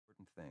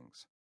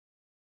things.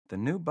 The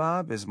new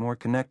Bob is more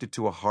connected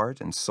to a heart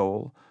and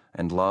soul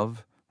and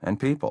love and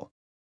people.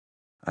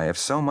 I have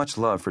so much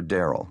love for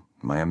Daryl,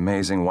 my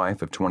amazing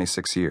wife of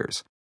 26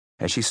 years,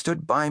 as she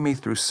stood by me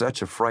through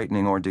such a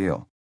frightening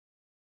ordeal.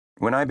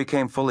 When I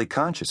became fully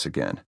conscious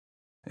again,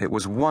 it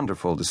was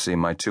wonderful to see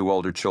my two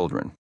older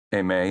children,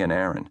 Aimee and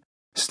Aaron,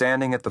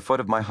 standing at the foot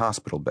of my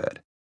hospital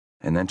bed,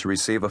 and then to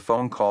receive a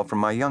phone call from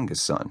my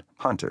youngest son,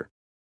 Hunter,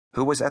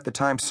 who was at the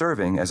time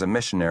serving as a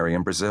missionary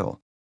in Brazil.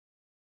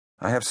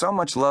 I have so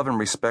much love and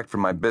respect for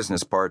my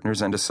business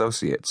partners and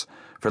associates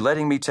for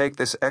letting me take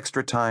this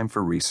extra time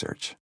for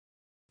research.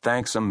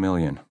 Thanks a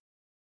million.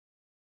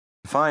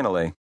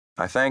 Finally,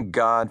 I thank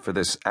God for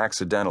this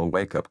accidental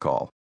wake-up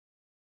call.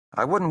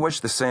 I wouldn't wish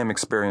the same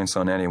experience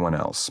on anyone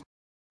else,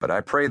 but I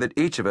pray that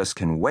each of us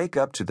can wake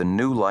up to the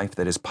new life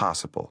that is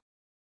possible,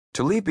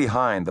 to leave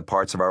behind the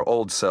parts of our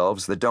old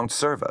selves that don't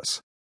serve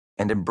us,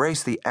 and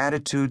embrace the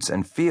attitudes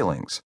and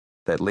feelings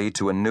that lead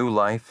to a new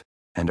life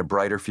and a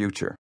brighter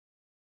future.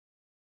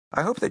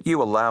 I hope that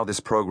you allow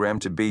this program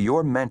to be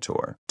your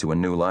mentor to a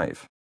new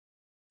life.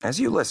 As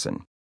you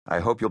listen, I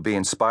hope you'll be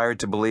inspired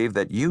to believe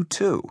that you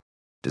too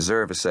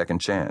deserve a second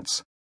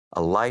chance,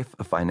 a life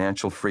of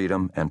financial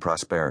freedom and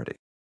prosperity.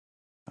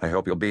 I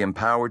hope you'll be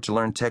empowered to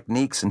learn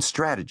techniques and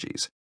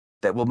strategies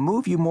that will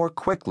move you more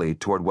quickly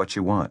toward what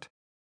you want.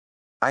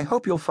 I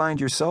hope you'll find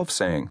yourself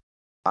saying,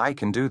 "I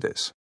can do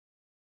this."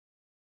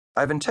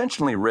 I've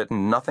intentionally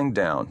written nothing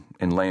down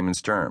in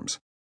layman's terms,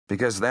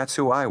 because that's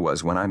who I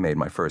was when I made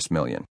my first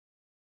million.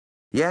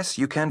 Yes,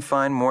 you can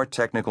find more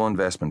technical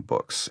investment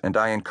books, and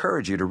I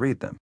encourage you to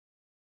read them.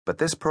 But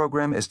this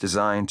program is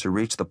designed to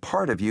reach the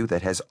part of you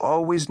that has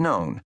always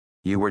known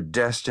you were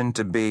destined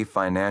to be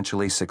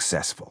financially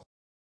successful.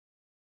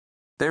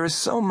 There is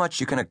so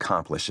much you can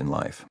accomplish in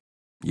life.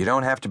 You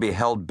don't have to be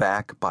held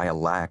back by a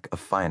lack of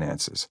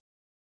finances.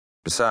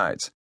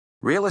 Besides,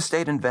 real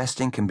estate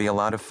investing can be a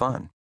lot of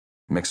fun,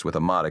 mixed with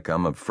a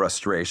modicum of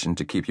frustration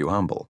to keep you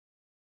humble.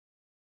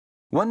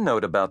 One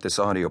note about this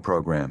audio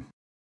program: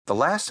 the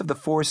last of the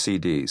 4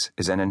 CDs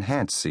is an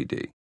enhanced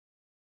CD.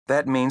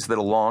 That means that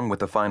along with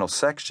the final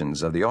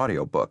sections of the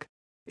audiobook,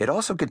 it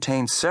also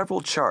contains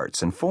several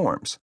charts and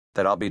forms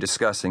that I'll be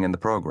discussing in the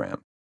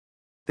program.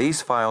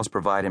 These files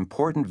provide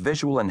important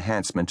visual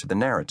enhancement to the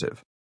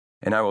narrative,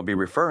 and I will be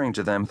referring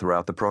to them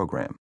throughout the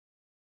program.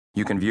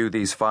 You can view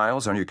these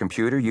files on your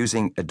computer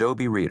using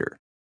Adobe Reader.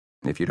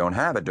 If you don't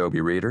have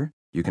Adobe Reader,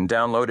 you can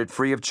download it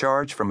free of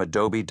charge from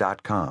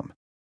adobe.com.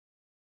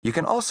 You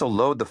can also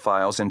load the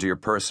files into your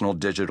personal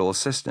digital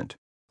assistant,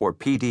 or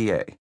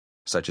PDA,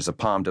 such as a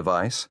Palm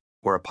device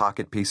or a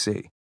Pocket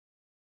PC.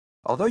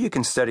 Although you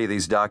can study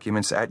these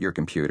documents at your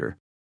computer,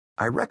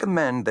 I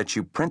recommend that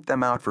you print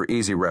them out for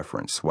easy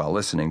reference while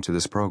listening to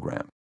this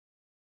program.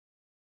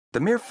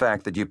 The mere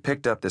fact that you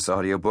picked up this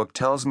audiobook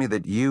tells me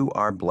that you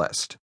are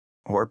blessed,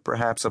 or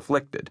perhaps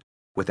afflicted,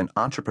 with an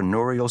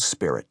entrepreneurial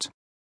spirit.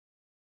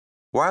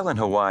 While in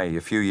Hawaii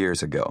a few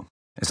years ago,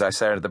 as I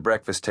sat at the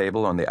breakfast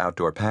table on the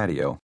outdoor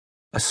patio,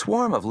 a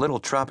swarm of little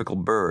tropical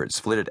birds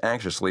flitted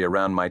anxiously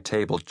around my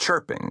table,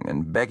 chirping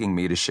and begging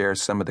me to share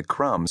some of the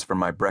crumbs from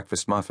my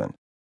breakfast muffin.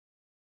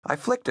 I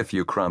flicked a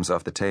few crumbs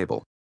off the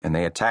table, and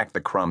they attacked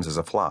the crumbs as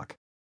a flock.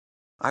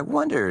 I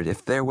wondered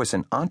if there was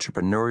an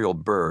entrepreneurial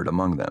bird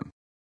among them.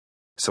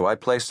 So I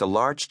placed a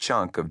large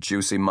chunk of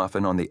juicy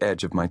muffin on the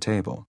edge of my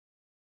table.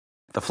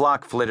 The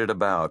flock flitted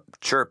about,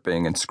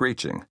 chirping and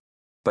screeching,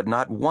 but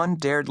not one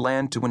dared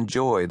land to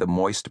enjoy the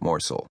moist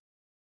morsel.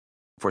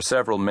 For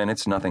several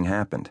minutes, nothing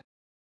happened.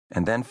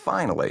 And then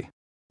finally,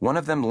 one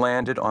of them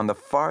landed on the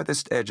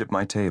farthest edge of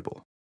my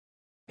table.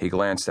 He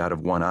glanced out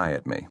of one eye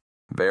at me,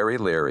 very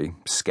leery,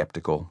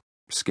 skeptical,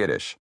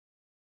 skittish,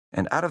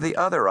 and out of the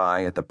other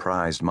eye at the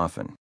prized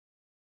muffin.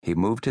 He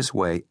moved his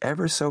way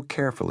ever so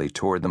carefully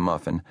toward the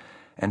muffin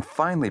and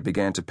finally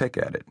began to pick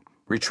at it,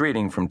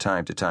 retreating from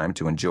time to time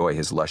to enjoy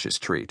his luscious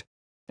treat,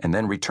 and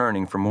then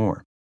returning for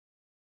more.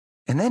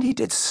 And then he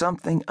did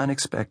something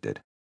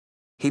unexpected.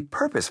 He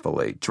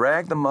purposefully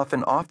dragged the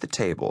muffin off the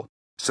table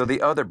so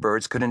the other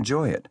birds could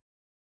enjoy it.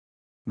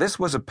 This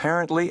was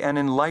apparently an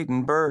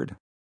enlightened bird,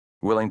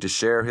 willing to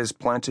share his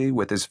plenty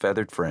with his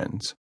feathered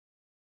friends.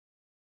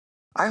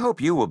 I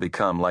hope you will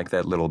become like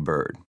that little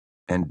bird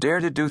and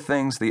dare to do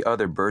things the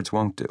other birds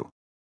won't do.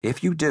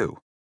 If you do,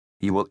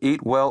 you will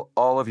eat well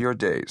all of your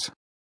days.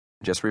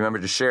 Just remember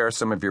to share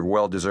some of your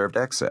well-deserved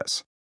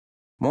excess.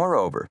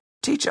 Moreover,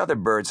 teach other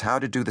birds how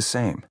to do the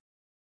same.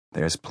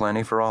 There's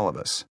plenty for all of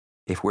us,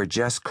 if we're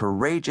just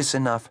courageous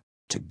enough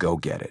to go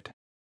get it.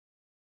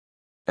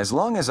 As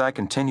long as I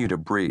continue to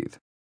breathe,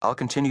 I'll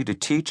continue to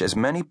teach as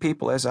many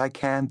people as I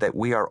can that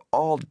we are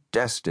all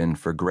destined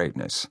for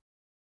greatness.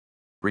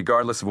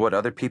 Regardless of what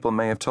other people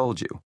may have told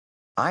you,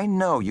 I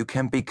know you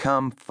can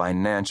become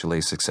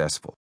financially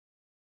successful.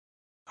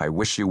 I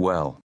wish you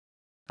well.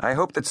 I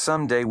hope that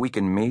someday we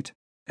can meet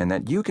and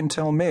that you can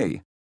tell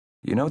me,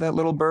 "You know that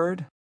little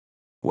bird?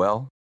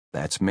 Well,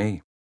 that's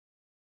me."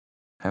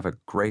 Have a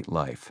great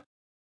life.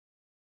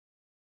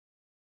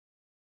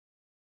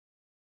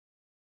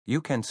 You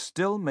can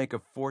still make a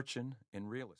fortune in real estate.